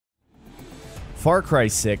Far Cry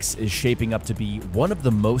 6 is shaping up to be one of the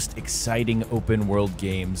most exciting open-world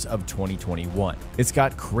games of 2021. It's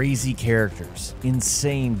got crazy characters,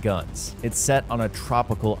 insane guns, it's set on a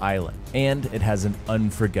tropical island, and it has an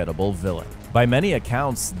unforgettable villain. By many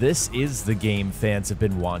accounts, this is the game fans have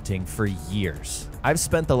been wanting for years. I've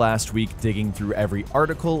spent the last week digging through every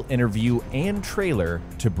article, interview, and trailer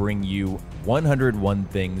to bring you 101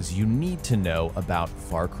 things you need to know about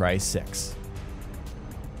Far Cry 6.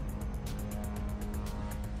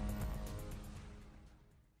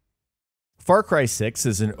 Far Cry 6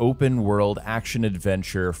 is an open-world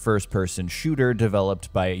action-adventure first-person shooter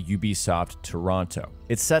developed by Ubisoft Toronto.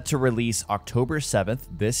 It's set to release October 7th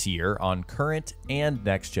this year on current and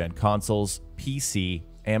next-gen consoles, PC,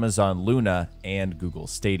 Amazon Luna, and Google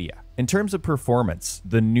Stadia. In terms of performance,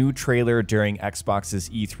 the new trailer during Xbox's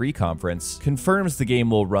E3 conference confirms the game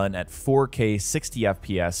will run at 4K 60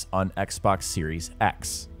 FPS on Xbox Series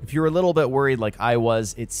X. If you're a little bit worried like I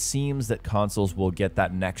was, it seems that consoles will get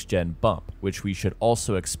that next-gen bump, which we should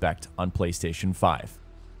also expect on PlayStation 5.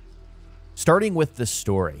 Starting with the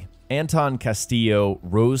story, Anton Castillo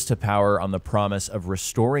rose to power on the promise of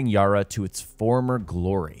restoring Yara to its former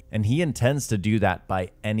glory, and he intends to do that by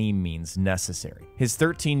any means necessary. His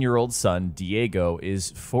 13-year-old son, Diego,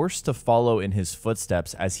 is forced to follow in his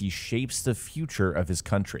footsteps as he shapes the future of his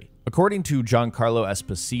country. According to Giancarlo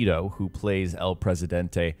Esposito, who plays El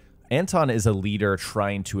Presidente, Anton is a leader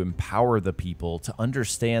trying to empower the people to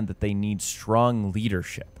understand that they need strong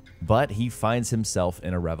leadership. But he finds himself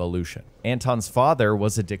in a revolution. Anton's father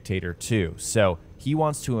was a dictator too, so he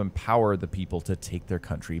wants to empower the people to take their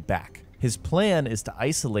country back. His plan is to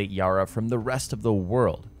isolate Yara from the rest of the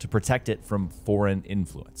world to protect it from foreign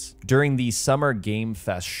influence. During the Summer Game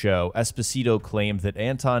Fest show, Esposito claimed that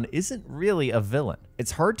Anton isn't really a villain.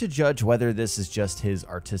 It's hard to judge whether this is just his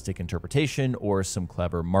artistic interpretation or some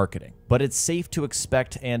clever marketing, but it's safe to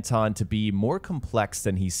expect Anton to be more complex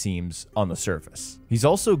than he seems on the surface. He's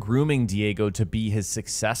also grooming Diego to be his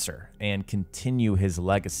successor and continue his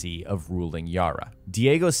legacy of ruling Yara.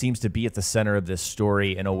 Diego seems to be at the center of this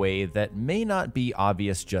story in a way that may not be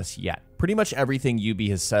obvious just yet. Pretty much everything Ubi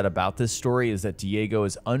has said about this story is that Diego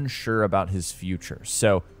is unsure about his future,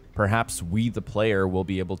 so perhaps we, the player, will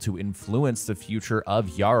be able to influence the future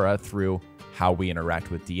of Yara through how we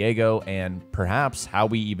interact with Diego and perhaps how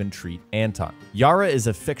we even treat Anton. Yara is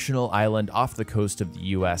a fictional island off the coast of the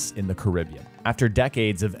US in the Caribbean. After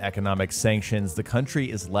decades of economic sanctions, the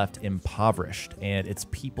country is left impoverished and its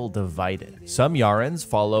people divided. Some Yarans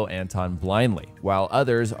follow Anton blindly, while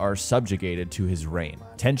others are subjugated to his reign.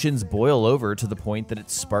 Tensions boil over to the point that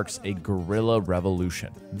it sparks a guerrilla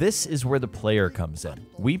revolution. This is where the player comes in.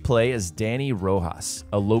 We play as Danny Rojas,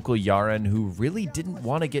 a local Yaran who really didn't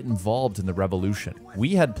want to get involved in the revolution.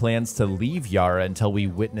 We had plans to leave Yara until we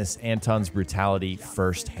witness Anton's brutality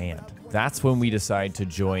firsthand. That's when we decide to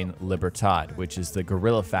join Libertad, which is the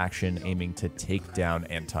guerrilla faction aiming to take down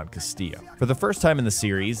Anton Castillo. For the first time in the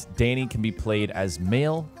series, Danny can be played as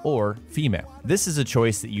male or female. This is a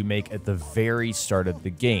choice that you make at the very start of the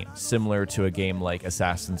game, similar to a game like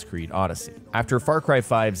Assassin's Creed Odyssey. After Far Cry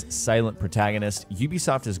 5's silent protagonist,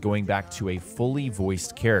 Ubisoft is going back to a fully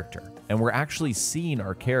voiced character, and we're actually seeing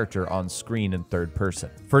our character on screen in third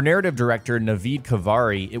person. For narrative director Navid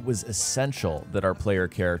Kavari, it was essential that our player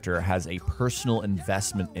character has a personal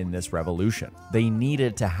investment in this revolution. They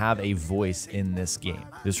needed to have a voice in this game.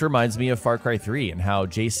 This reminds me of Far Cry 3 and how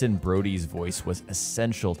Jason Brody's voice was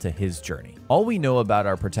essential to his journey. All we know about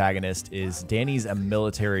our protagonist is Danny's a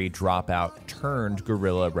military dropout turned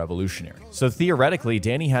guerrilla revolutionary. So theoretically,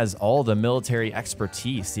 Danny has all the military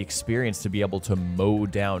expertise, the experience to be able to mow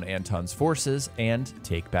down Anton's forces and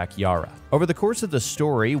take back Yara. Over the course of the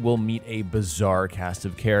story, we'll meet a bizarre cast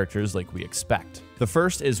of characters like we expect. The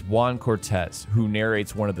first is Juan Cortez, who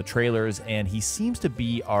narrates one of the trailers, and he seems to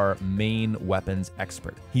be our main weapons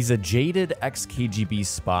expert. He's a jaded ex-KGB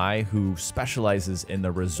spy who specializes in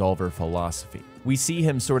the resolver philosophy. We see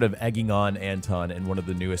him sort of egging on Anton in one of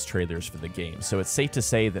the newest trailers for the game, so it's safe to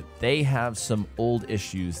say that they have some old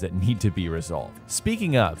issues that need to be resolved.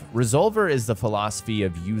 Speaking of, resolver is the philosophy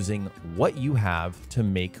of using what you have to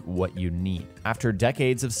make what you need. After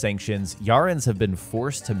decades of sanctions, Yarans have been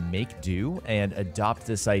forced to make do and adopt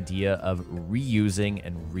this idea of reusing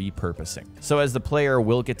and repurposing. So as the player,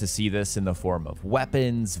 we'll get to see this in the form of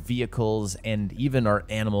weapons, vehicles, and even our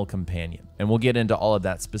animal companion. And we'll get into all of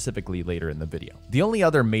that specifically later in the video. The only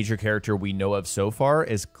other major character we know of so far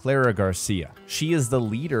is Clara Garcia. She is the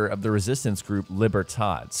leader of the resistance group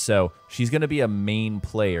Libertad, so She's going to be a main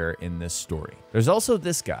player in this story. There's also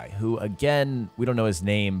this guy who, again, we don't know his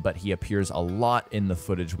name, but he appears a lot in the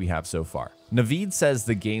footage we have so far. Naveed says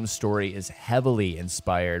the game's story is heavily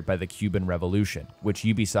inspired by the Cuban Revolution, which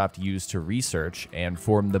Ubisoft used to research and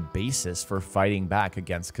form the basis for fighting back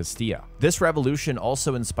against Castilla. This revolution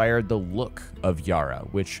also inspired the look of Yara,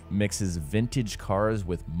 which mixes vintage cars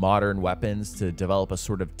with modern weapons to develop a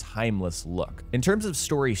sort of timeless look. In terms of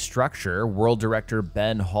story structure, world director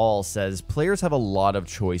Ben Hall says players have a lot of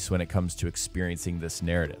choice when it comes to experiencing this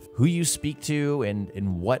narrative. Who you speak to and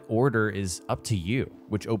in what order is up to you,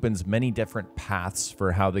 which opens many different paths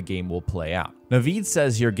for how the game will play out. Naveed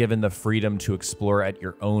says you're given the freedom to explore at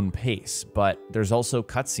your own pace, but there's also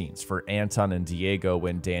cutscenes for Anton and Diego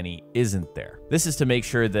when Danny isn't there. This is to make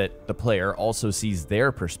sure that the player also sees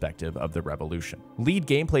their perspective of the revolution. Lead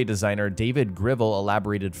gameplay designer David Grivell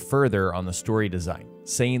elaborated further on the story design,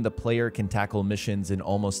 saying the player can tackle missions in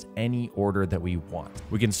almost any order that we want.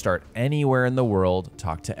 We can start anywhere in the world,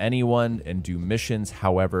 talk to anyone, and do missions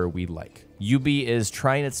however we like. Ubi is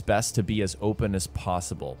trying its best to be as open as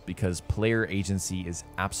possible because player agency is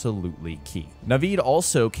absolutely key. Naveed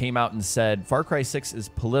also came out and said Far Cry 6 is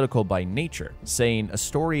political by nature, saying a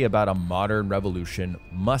story about a modern revolution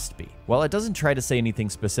must be. While it doesn't try to say anything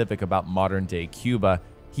specific about modern-day Cuba,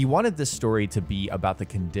 he wanted this story to be about the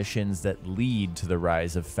conditions that lead to the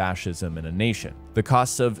rise of fascism in a nation. The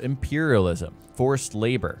costs of imperialism, forced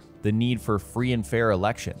labor, the need for free and fair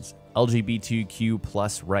elections,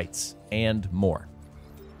 LGBTQ+ rights, and more.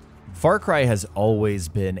 Far Cry has always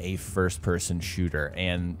been a first-person shooter,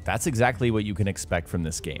 and that's exactly what you can expect from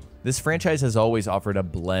this game. This franchise has always offered a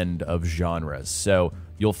blend of genres, so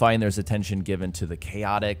you'll find there's attention given to the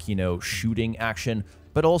chaotic, shooting action,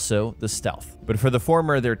 but also the stealth. But for the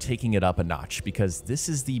former, they're taking it up a notch because this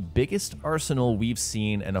is the biggest arsenal we've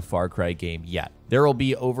seen in a Far Cry game yet. There will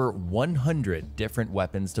be over 100 different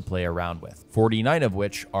weapons to play around with, 49 of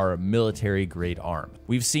which are military-grade armed.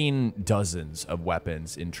 We've seen dozens of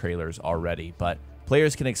weapons in trailers already, but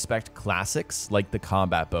players can expect classics like the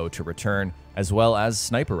combat bow to return, as well as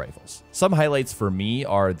sniper rifles. Some highlights for me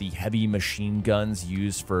are the heavy machine guns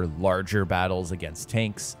used for larger battles against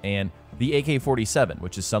tanks, and the AK-47,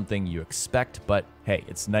 which is something you expect, but hey,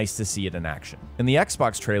 it's nice to see it in action. In the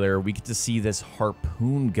Xbox trailer, we get to see this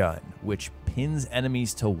harpoon gun, which pins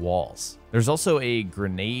enemies to walls. There's also a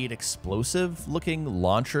grenade explosive looking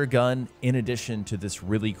launcher gun in addition to this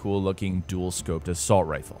really cool looking dual scoped assault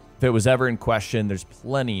rifle. If it was ever in question, there's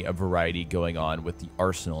plenty of variety going on with the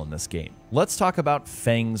arsenal in this game. Let's talk about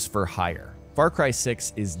Fangs for Hire. Far Cry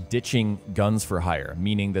 6 is ditching guns for hire,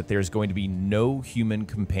 meaning that there's going to be no human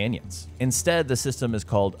companions. Instead, the system is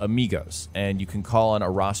called Amigos, and you can call on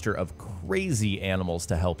a roster of crazy animals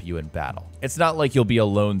to help you in battle. It's not like you'll be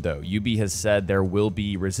alone though. Ubi has said there will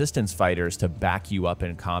be resistance fighters to back you up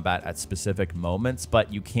in combat at specific moments,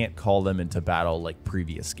 but you can't call them into battle like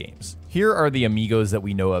previous games. Here are the Amigos that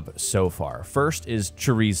we know of so far. First is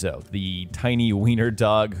Chorizo, the tiny wiener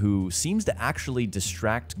dog who seems to actually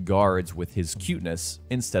distract guards with his cuteness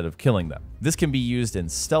instead of killing them. This can be used in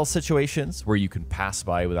stealth situations where you can pass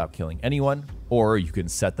by without killing anyone, or you can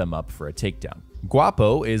set them up for a takedown.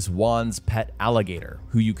 Guapo is Juan's pet alligator,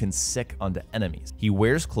 who you can sick onto enemies. He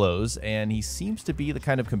wears clothes, and he seems to be the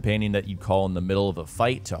kind of companion that you'd call in the middle of a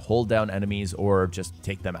fight to hold down enemies or just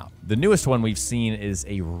take them out. The newest one we've seen is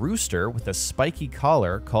a rooster with a spiky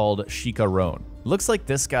collar called Chicarron. Looks like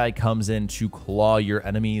this guy comes in to claw your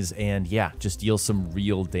enemies and yeah, just deal some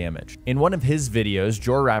real damage. In one of his videos,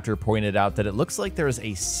 Joraptor pointed out that it looks like there's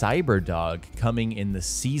a cyber dog coming in the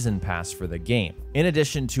season pass for the game, in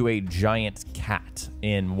addition to a giant cat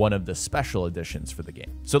in one of the special editions for the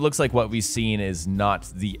game. So it looks like what we've seen is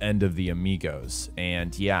not the end of the Amigos.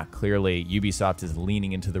 And yeah, clearly Ubisoft is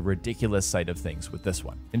leaning into the ridiculous side of things with this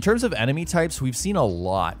one. In terms of enemy types, we've seen a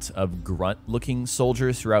lot of grunt-looking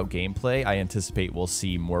soldiers throughout gameplay. I anticipate we'll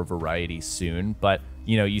see more variety soon, but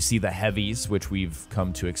you see the heavies, which we've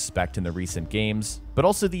come to expect in the recent games, but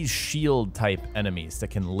also these shield type enemies that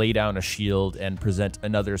can lay down a shield and present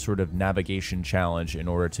another sort of navigation challenge in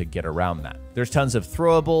order to get around that. There's tons of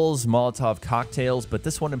throwables, Molotov cocktails, but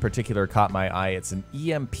this one in particular caught my eye. It's an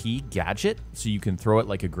EMP gadget, so you can throw it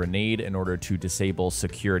like a grenade in order to disable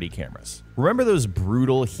security cameras. Remember those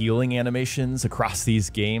brutal healing animations across these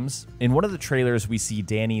games? In one of the trailers, we see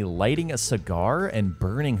Danny lighting a cigar and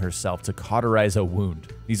burning herself to cauterize a wound.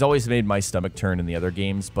 These always made my stomach turn in the other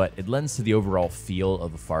games, but it lends to the overall feel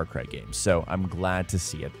of a Far Cry game, so I'm glad to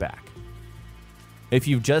see it back. If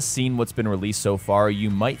you've just seen what's been released so far, you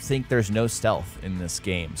might think there's no stealth in this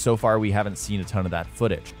game. So far, we haven't seen a ton of that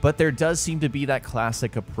footage, but there does seem to be that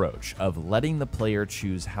classic approach of letting the player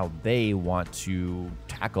choose how they want to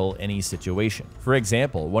tackle any situation. For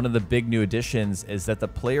example, one of the big new additions is that the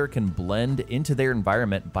player can blend into their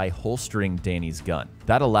environment by holstering Danny's gun.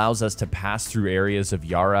 That allows us to pass through areas of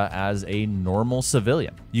Yara as a normal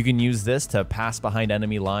civilian. You can use this to pass behind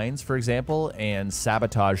enemy lines, for example, and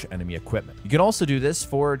sabotage enemy equipment. You can also do this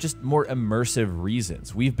for just more immersive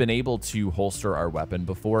reasons. We've been able to holster our weapon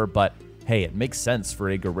before, but hey, it makes sense for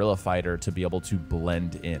a guerrilla fighter to be able to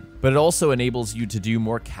blend in. But it also enables you to do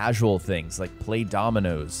more casual things like play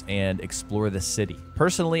dominoes and explore the city.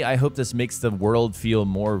 Personally, I hope this makes the world feel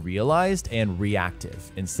more realized and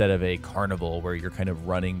reactive instead of a carnival where you're kind of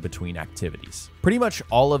running between activities. Pretty much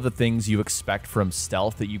all of the things you expect from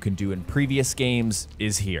stealth that you can do in previous games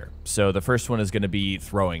is here. So the first one is going to be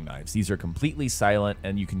throwing knives. These are completely silent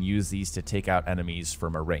and you can use these to take out enemies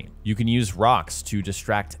from a range. You can use rocks to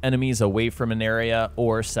distract enemies away from an area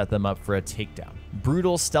or set them up for a takedown.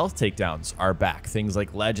 Brutal stealth takedowns are back, things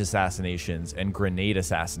like ledge assassinations and grenade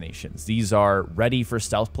assassinations. These are ready for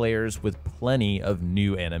stealth players with plenty of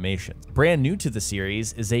new animations. Brand new to the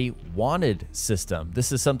series is a wanted system.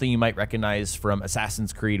 This is something you might recognize from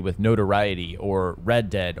Assassin's Creed with Notoriety or Red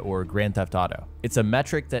Dead or Grand Theft Auto. It's a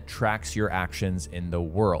metric that tracks your actions in the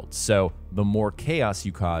world, so the more chaos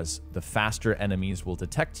you cause, the faster enemies will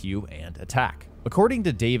detect you and attack. According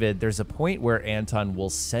to David, there's a point where Anton will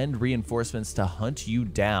send reinforcements to hunt you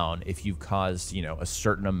down if you've caused, a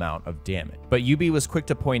certain amount of damage. But Jayvee was quick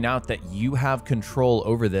to point out that you have control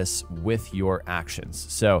over this with your actions.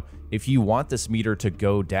 So if you want this meter to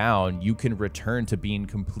go down, you can return to being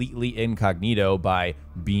completely incognito by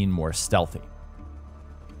being more stealthy.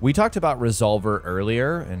 We talked about Resolver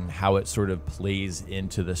earlier and how it sort of plays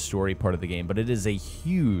into the story part of the game, but it is a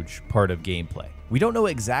huge part of gameplay. We don't know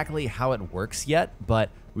exactly how it works yet, but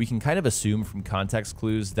we can kind of assume from context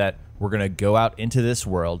clues that we're going to go out into this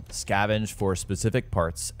world, scavenge for specific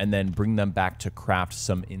parts, and then bring them back to craft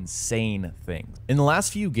some insane things. In the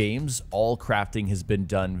last few games, all crafting has been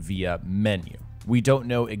done via menu. We don't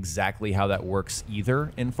know exactly how that works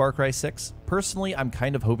either in Far Cry 6. Personally, I'm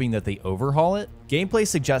kind of hoping that they overhaul it. Gameplay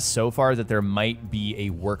suggests so far that there might be a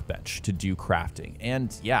workbench to do crafting,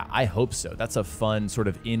 and yeah, I hope so. That's a fun sort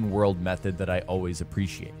of in-world method that I always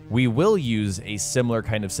appreciate. We will use a similar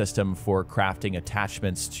kind of system for crafting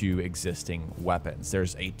attachments to existing weapons.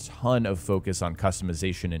 There's a ton of focus on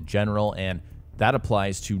customization in general, and that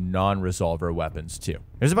applies to non-resolver weapons too.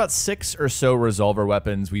 There's about 6 or so resolver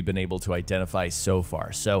weapons we've been able to identify so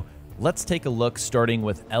far, so let's take a look starting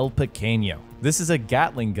with El Pequeño. This is a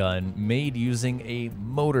Gatling gun made using a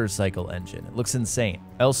motorcycle engine. It looks insane.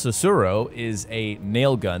 El Sussurro is a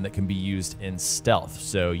nail gun that can be used in stealth,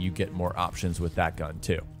 so you get more options with that gun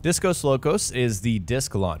too. Discos Locos is the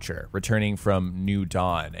disc launcher, returning from New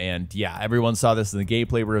Dawn, and yeah, everyone saw this in the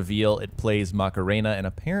gameplay reveal. It plays Macarena and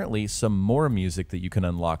apparently some more music that you can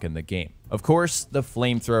unlock in the game. Of course, the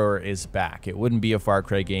flamethrower is back. It wouldn't be a Far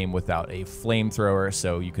Cry game without a flamethrower,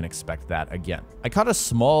 so you can expect that again. I caught a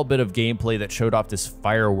small bit of gameplay that showed off this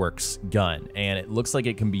fireworks gun, and it looks like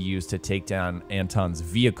it can be used to take down Anton's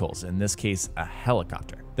vehicles, in this case, a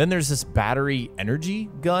helicopter. Then there's this battery energy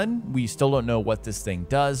gun. We still don't know what this thing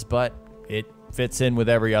does, but it fits in with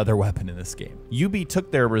every other weapon in this game. Jayvee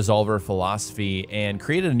took their Resolver philosophy and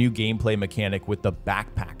created a new gameplay mechanic with the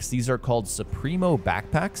backpacks. These are called Supremo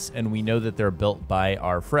backpacks, and we know that they're built by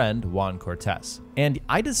our friend Juan Cortez. And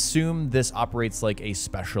I'd assume this operates like a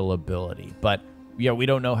special ability, but yeah, we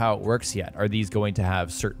don't know how it works yet. Are these going to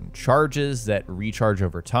have certain charges that recharge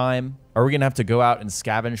over time? Are we going to have to go out and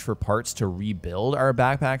scavenge for parts to rebuild our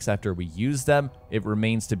backpacks after we use them? It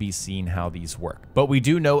remains to be seen how these work. But we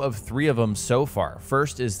do know of 3 of them so far.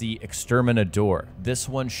 First is the Exterminador. This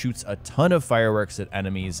one shoots a ton of fireworks at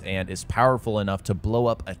enemies and is powerful enough to blow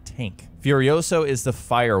up a tank. Furioso is the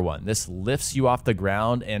fire one. This lifts you off the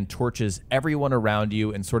ground and torches everyone around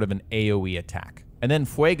you in sort of an AoE attack. And then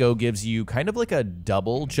Fuego gives you kind of like a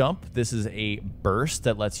double jump. This is a burst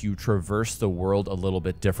that lets you traverse the world a little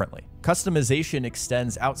bit differently. Customization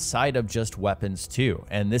extends outside of just weapons too,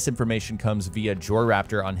 and this information comes via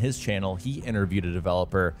Joraptor on his channel. He interviewed a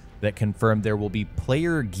developer that confirmed there will be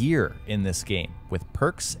player gear in this game with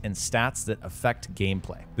perks and stats that affect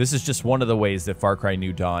gameplay. This is just one of the ways that Far Cry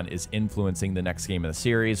New Dawn is influencing the next game of the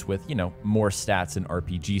series with, more stats and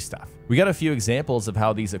RPG stuff. We got a few examples of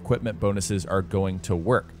how these equipment bonuses are going to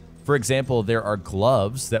work. For example, there are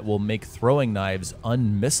gloves that will make throwing knives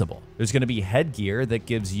unmissable. There's going to be headgear that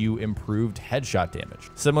gives you improved headshot damage.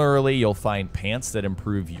 Similarly, you'll find pants that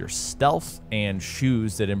improve your stealth and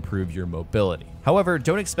shoes that improve your mobility. However,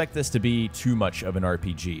 don't expect this to be too much of an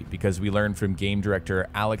RPG, because we learned from game director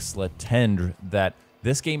Alex Letendre that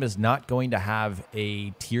this game is not going to have a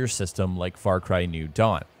tier system like Far Cry New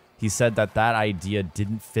Dawn. He said that that idea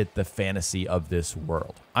didn't fit the fantasy of this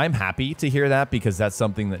world. I'm happy to hear that, because that's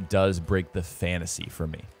something that does break the fantasy for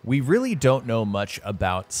me. We really don't know much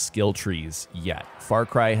about skill trees yet. Far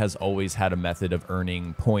Cry has always had a method of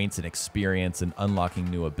earning points and experience and unlocking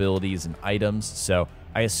new abilities and items, so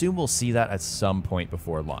I assume we'll see that at some point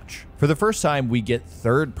before launch. For the first time, we get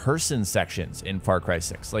third-person sections in Far Cry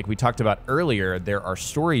 6. Like we talked about earlier, there are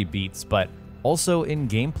story beats, but also in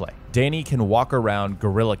gameplay. Danny can walk around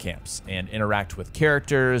guerrilla camps and interact with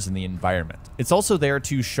characters and the environment. It's also there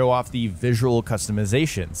to show off the visual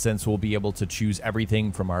customization, since we'll be able to choose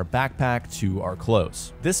everything from our backpack to our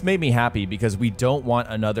clothes. This made me happy, because we don't want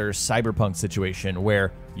another Cyberpunk situation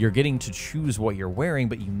where you're getting to choose what you're wearing,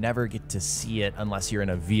 but you never get to see it unless you're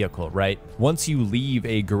in a vehicle, right? Once you leave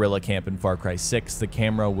a guerrilla camp in Far Cry 6, the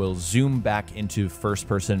camera will zoom back into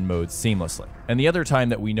first-person mode seamlessly. And the other time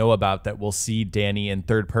that we know about that we'll see Danny in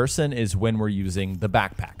third person is when we're using the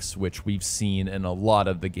backpacks, which we've seen in a lot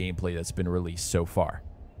of the gameplay that's been released so far.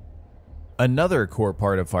 Another core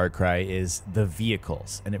part of Far Cry is the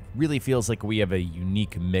vehicles, and it really feels like we have a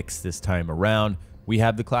unique mix this time around. We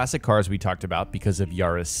have the classic cars we talked about because of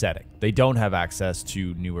Yara's setting. They don't have access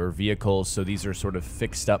to newer vehicles, so these are sort of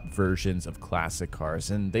fixed up versions of classic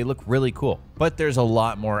cars, and they look really cool. But there's a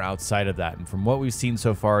lot more outside of that, and from what we've seen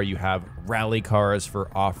so far, you have rally cars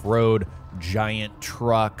for off-road, giant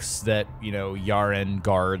trucks that, Yaran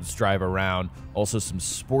guards drive around, also some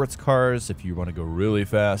sports cars if you want to go really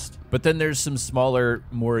fast. But then there's some smaller,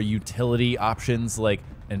 more utility options like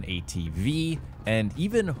an ATV, and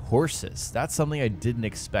even horses. That's something I didn't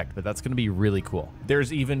expect, but that's going to be really cool.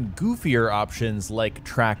 There's even goofier options like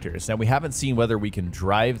tractors. Now, we haven't seen whether we can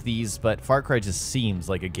drive these, but Far Cry just seems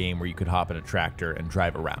like a game where you could hop in a tractor and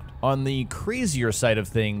drive around. On the crazier side of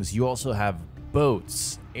things, you also have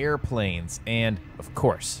boats, airplanes, and of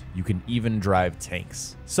course, you can even drive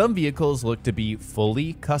tanks. Some vehicles look to be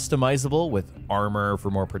fully customizable with armor for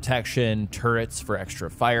more protection, turrets for extra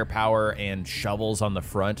firepower, and shovels on the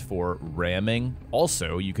front for ramming.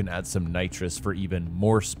 Also, you can add some nitrous for even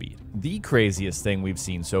more speed. The craziest thing we've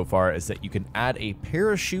seen so far is that you can add a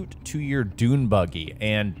parachute to your dune buggy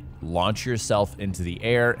and launch yourself into the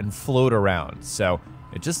air and float around. So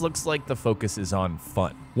it just looks like the focus is on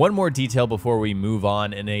fun. One more detail before we move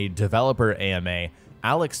on. In a developer AMA,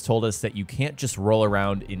 Alex told us that you can't just roll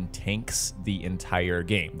around in tanks the entire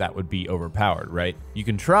game. That would be overpowered, right? You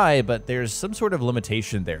can try, but there's some sort of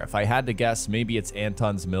limitation there. If I had to guess, maybe it's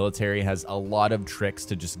Anton's military has a lot of tricks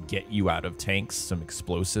to just get you out of tanks, some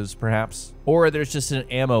explosives perhaps. Or there's just an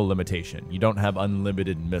ammo limitation. You don't have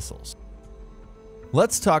unlimited missiles.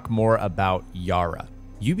 Let's talk more about Yara.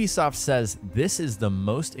 Ubisoft says this is the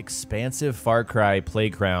most expansive Far Cry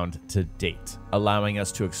playground to date, allowing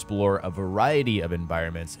us to explore a variety of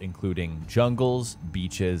environments, including jungles,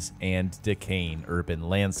 beaches, and decaying urban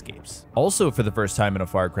landscapes. Also, for the first time in a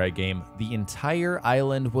Far Cry game, the entire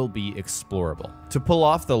island will be explorable. To pull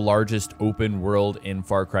off the largest open world in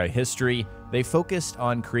Far Cry history, they focused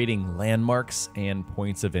on creating landmarks and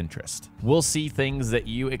points of interest. We'll see things that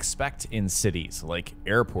you expect in cities, like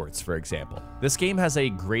airports, for example. This game has a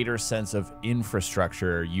greater sense of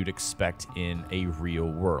infrastructure you'd expect in a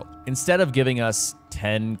real world. Instead of giving us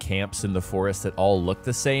 10 camps in the forest that all look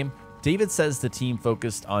the same, David says the team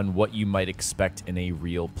focused on what you might expect in a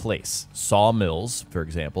real place. Sawmills, for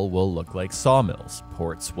example, will look like sawmills.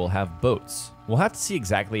 Ports will have boats. We'll have to see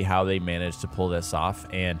exactly how they managed to pull this off,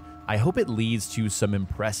 and I hope it leads to some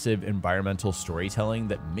impressive environmental storytelling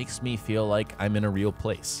that makes me feel like I'm in a real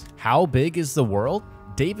place. How big is the world?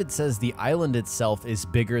 David says the island itself is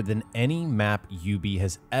bigger than any map Ubi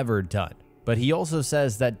has ever done. But he also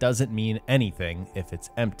says that doesn't mean anything if it's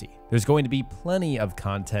empty. There's going to be plenty of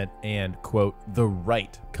content and, quote, the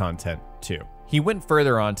right content too. He went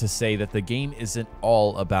further on to say that the game isn't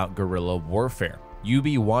all about guerrilla warfare.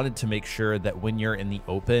 Ubi wanted to make sure that when you're in the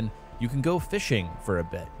open, you can go fishing for a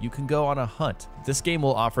bit. You can go on a hunt. This game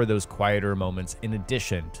will offer those quieter moments in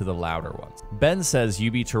addition to the louder ones. Ben says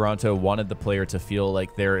UB Toronto wanted the player to feel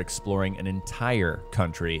like they're exploring an entire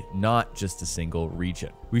country, not just a single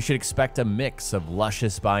region. We should expect a mix of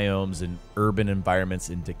luscious biomes and urban environments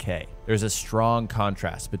in decay. There's a strong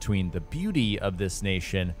contrast between the beauty of this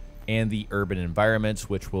nation and the urban environment,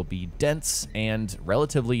 which will be dense and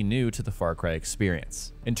relatively new to the Far Cry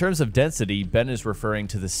experience. In terms of density, Ben is referring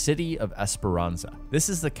to the city of Esperanza. This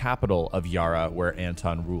is the capital of Yara, where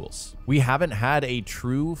Anton rules. We haven't had a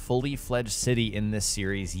true, fully fledged city in this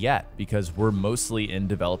series yet because we're mostly in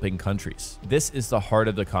developing countries. This is the heart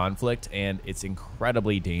of the conflict, and it's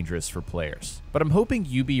incredibly dangerous for players. But I'm hoping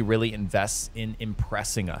Ubi really invests in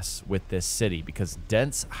impressing us with this city because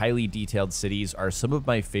dense, highly detailed cities are some of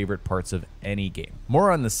my favorite parts of any game.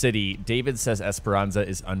 More on the city, David says Esperanza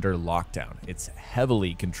is under lockdown. It's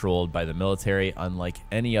heavily controlled by the military, unlike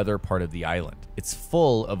any other part of the island. It's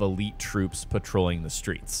full of elite troops patrolling the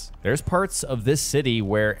streets. There's parts of this city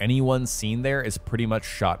where anyone seen there is pretty much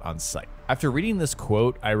shot on sight. After reading this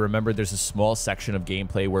quote, I remember there's a small section of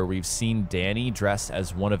gameplay where we've seen Danny dressed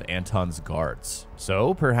as one of Anton's guards.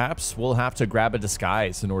 So perhaps we'll have to grab a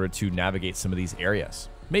disguise in order to navigate some of these areas.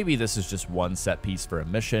 Maybe this is just one set piece for a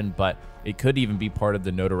mission, but it could even be part of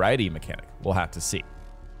the notoriety mechanic. We'll have to see.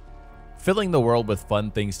 Filling the world with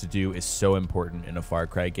fun things to do is so important in a Far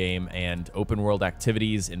Cry game, and open world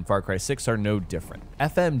activities in Far Cry 6 are no different.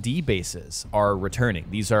 FMD bases are returning.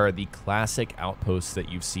 These are the classic outposts that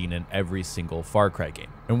you've seen in every single Far Cry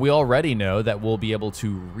game. And we already know that we'll be able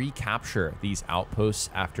to recapture these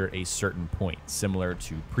outposts after a certain point, similar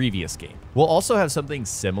to previous game. We'll also have something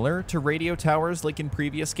similar to radio towers like in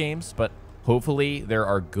previous games, but hopefully there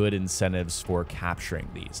are good incentives for capturing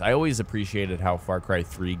these. I always appreciated how Far Cry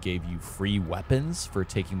 3 gave you free weapons for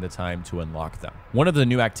taking the time to unlock them. One of the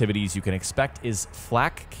new activities you can expect is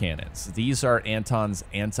flak cannons. These are Anton's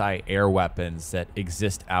anti-air weapons that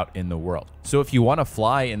exist out in the world. So if you want to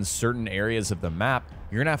fly in certain areas of the map,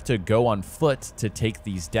 you're gonna have to go on foot to take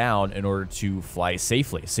these down in order to fly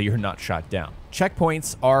safely so you're not shot down.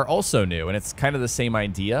 Checkpoints are also new, and it's kind of the same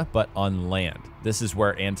idea, but on land. This is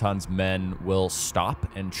where Anton's men will stop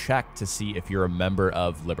and check to see if you're a member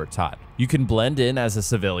of Libertad. You can blend in as a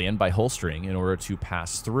civilian by holstering in order to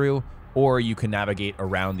pass through, or you can navigate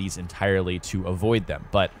around these entirely to avoid them,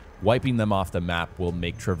 but wiping them off the map will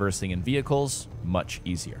make traversing in vehicles much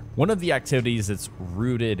easier. One of the activities that's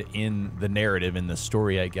rooted in the narrative, in the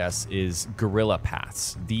story, I guess, is guerrilla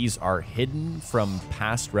paths. These are hidden from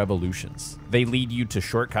past revolutions. They lead you to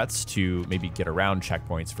shortcuts to maybe get around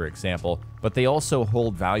checkpoints, for example, but they also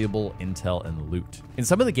hold valuable intel and loot. In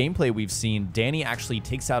some of the gameplay we've seen, Danny actually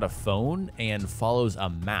takes out a phone and follows a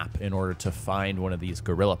map in order to find one of these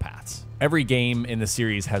guerrilla paths. Every game in the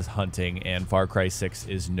series has hunting, and Far Cry 6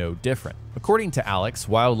 is no different. According to Alex,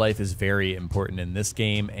 wildlife is very important in this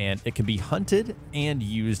game, and it can be hunted and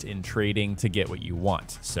used in trading to get what you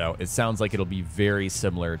want. So it sounds like it'll be very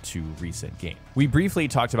similar to recent games. We briefly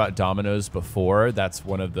talked about dominoes before. That's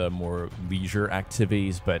one of the more leisure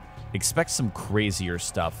activities, but expect some crazier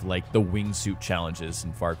stuff like the wingsuit challenges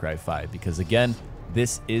in Far Cry 5, because again,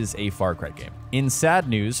 this is a Far Cry game. In sad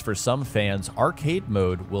news for some fans, arcade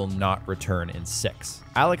mode will not return in 6.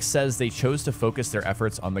 Alex says they chose to focus their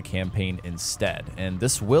efforts on the campaign instead, and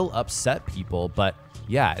this will upset people, but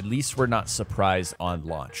yeah, at least we're not surprised on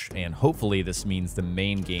launch, and hopefully this means the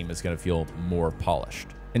main game is going to feel more polished.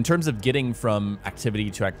 In terms of getting from activity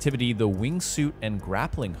to activity, the wingsuit and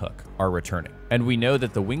grappling hook are returning. And we know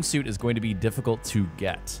that the wingsuit is going to be difficult to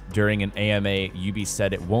get. During an AMA, Ubi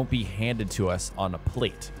said it won't be handed to us on a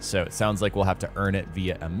plate. So it sounds like we'll have to earn it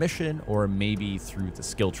via a mission or maybe through the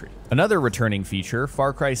skill tree. Another returning feature,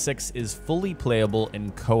 Far Cry 6 is fully playable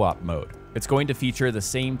in co-op mode. It's going to feature the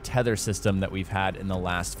same tether system that we've had in the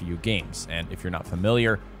last few games. And if you're not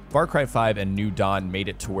familiar, Far Cry 5 and New Dawn made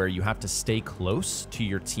it to where you have to stay close to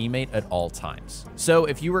your teammate at all times. So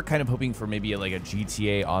if you were kind of hoping for maybe like a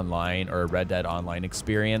GTA Online or a Red Dead Online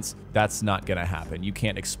experience, that's not gonna happen. You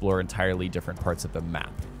can't explore entirely different parts of the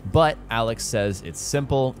map. But Alex says it's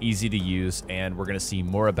simple, easy to use, and we're gonna see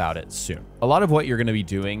more about it soon. A lot of what you're gonna be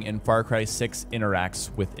doing in Far Cry 6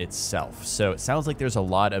 interacts with itself. So it sounds like there's a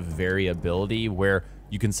lot of variability where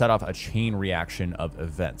you can set off a chain reaction of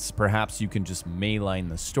events. Perhaps you can just mainline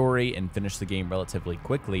the story and finish the game relatively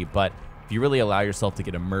quickly, but if you really allow yourself to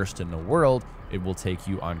get immersed in the world, it will take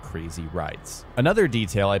you on crazy rides. Another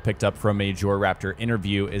detail I picked up from a Joraptor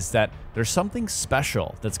interview is that there's something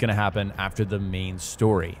special that's going to happen after the main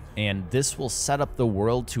story, and this will set up the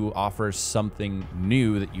world to offer something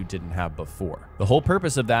new that you didn't have before. The whole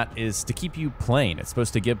purpose of that is to keep you playing. It's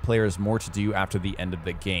supposed to give players more to do after the end of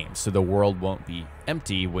the game, so the world won't be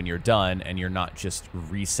empty when you're done and you're not just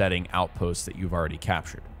resetting outposts that you've already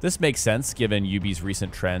captured. This makes sense given Ubi's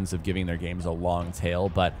recent trends of giving their games a long tail,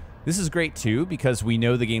 but This is great too because we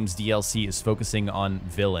know the game's DLC is focusing on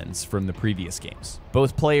villains from the previous games.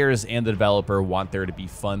 Both players and the developer want there to be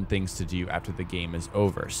fun things to do after the game is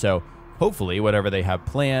over, so hopefully whatever they have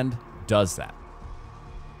planned does that.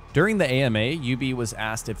 During the AMA, Jayvee was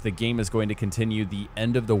asked if the game is going to continue the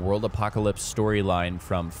end of the world apocalypse storyline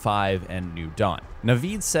from 5 and New Dawn.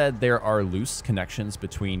 Naveed said there are loose connections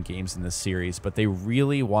between games in this series, but they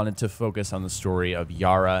really wanted to focus on the story of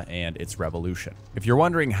Yara and its revolution. If you're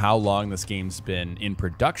wondering how long this game's been in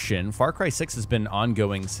production, Far Cry 6 has been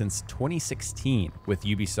ongoing since 2016, with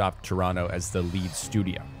Ubisoft Toronto as the lead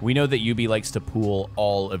studio. We know that Jayvee likes to pool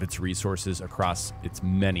all of its resources across its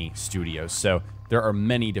many studios, so there are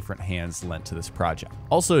many different hands lent to this project.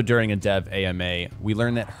 Also, during a dev AMA, we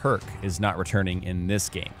learned that Herc is not returning in this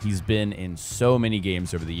game. He's been in so many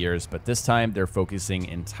games over the years, but this time they're focusing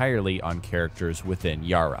entirely on characters within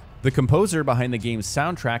Yara. The composer behind the game's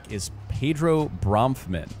soundtrack is Pedro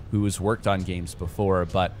Bromfman, who has worked on games before,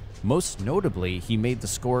 but most notably, he made the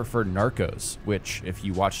score for Narcos, which, if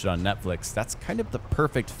you watched it on Netflix, that's kind of the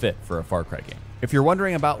perfect fit for a Far Cry game. If you're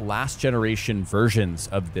wondering about last generation versions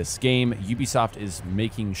of this game, Ubisoft is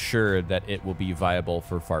making sure that it will be viable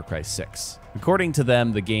for Far Cry 6. According to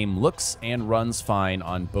them, the game looks and runs fine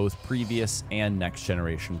on both previous and next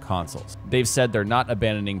generation consoles. They've said they're not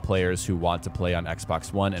abandoning players who want to play on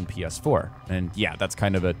Xbox One and PS4. And yeah, that's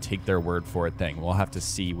kind of a take their word for it thing. We'll have to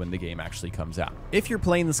see when the game actually comes out. If you're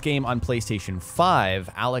playing this game on PlayStation 5,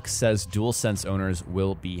 Alex says DualSense owners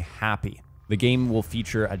will be happy. The game will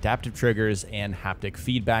feature adaptive triggers and haptic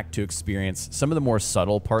feedback to experience some of the more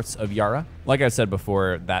subtle parts of Yara. Like I said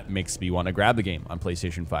before, that makes me want to grab the game on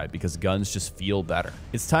PlayStation 5 because guns just feel better.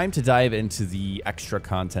 It's time to dive into the extra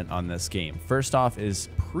content on this game. First off is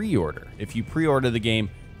pre-order. If you pre-order the game,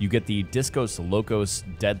 you get the Discos Locos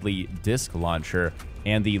Deadly Disc Launcher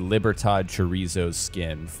and the Libertad Chorizo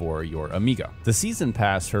skin for your Amigo. The Season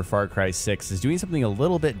Pass for Far Cry 6 is doing something a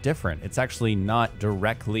little bit different. It's actually not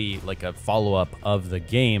directly like a follow-up of the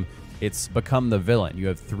game. It's Become the Villain. You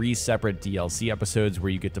have 3 separate DLC episodes where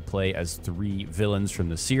you get to play as 3 villains from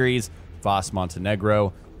the series: Voss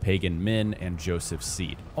Montenegro, Pagan Min, and Joseph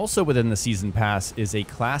Seed. Also within the Season Pass is a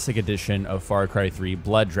classic edition of Far Cry 3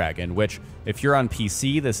 Blood Dragon, which, if you're on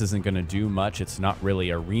PC, this isn't going to do much. It's not really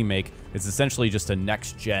a remake. It's essentially just a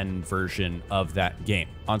next-gen version of that game.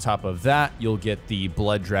 On top of that, you'll get the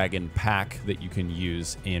Blood Dragon pack that you can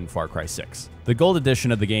use in Far Cry 6. The gold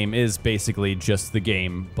edition of the game is basically just the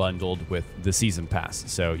game bundled with the Season Pass.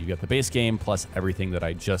 So you get the base game plus everything that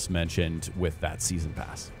I just mentioned with that Season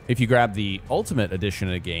Pass. If you grab the Ultimate edition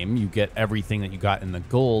of the game, you get everything that you got in the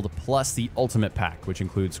gold plus the Ultimate pack, which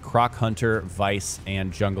includes Croc Hunter, Vice,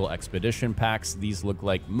 and Jungle Expedition packs. These look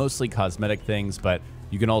like mostly cosmetic things, but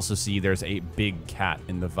you can also see there's a big cat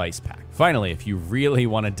in the Vice pack. Finally, if you really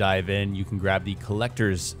want to dive in, you can grab the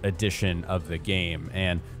collector's edition of the game.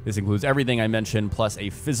 And this includes everything I mentioned, plus a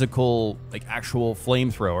physical, like actual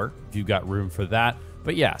flamethrower, if you've got room for that.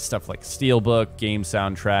 But yeah, stuff like Steelbook, game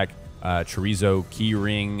soundtrack, Chorizo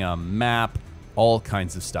keyring, map, all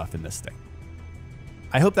kinds of stuff in this thing.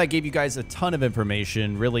 I hope that gave you guys a ton of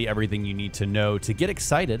information, really everything you need to know to get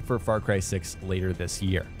excited for Far Cry 6 later this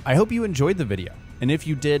year. I hope you enjoyed the video. And if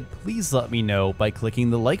you did, please let me know by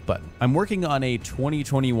clicking the like button. I'm working on a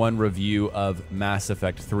 2021 review of Mass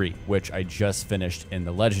Effect 3, which I just finished in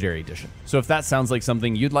the Legendary Edition. So if that sounds like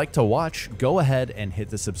something you'd like to watch, go ahead and hit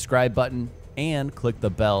the subscribe button and click the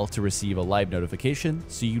bell to receive a live notification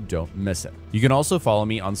so you don't miss it. You can also follow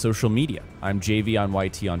me on social media. I'm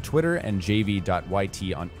jayveeonYT on Twitter and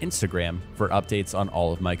jayvee.yt on Instagram for updates on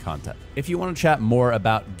all of my content. If you want to chat more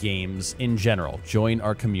about games in general, join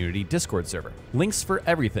our community Discord server. Links for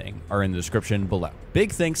everything are in the description below.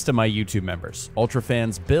 Big thanks to my YouTube members, Ultra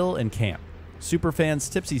fans Bill and Cam,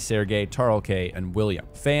 Superfans Tipsy Sergey, Tarl K, and William.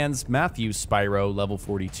 Fans Matthew, Spyro, Level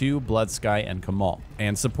 42, Blood Sky, and Kamal.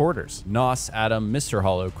 And supporters Nos, Adam, Mr.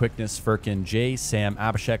 Hollow, Quickness, Firkin, Jay, Sam,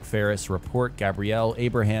 Abhishek, Ferris, Report, Gabrielle,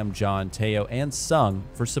 Abraham, John, Teo, and Sung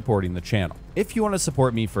for supporting the channel. If you want to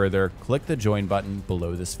support me further, click the join button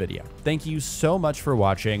below this video. Thank you so much for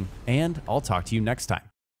watching, and I'll talk to you next time.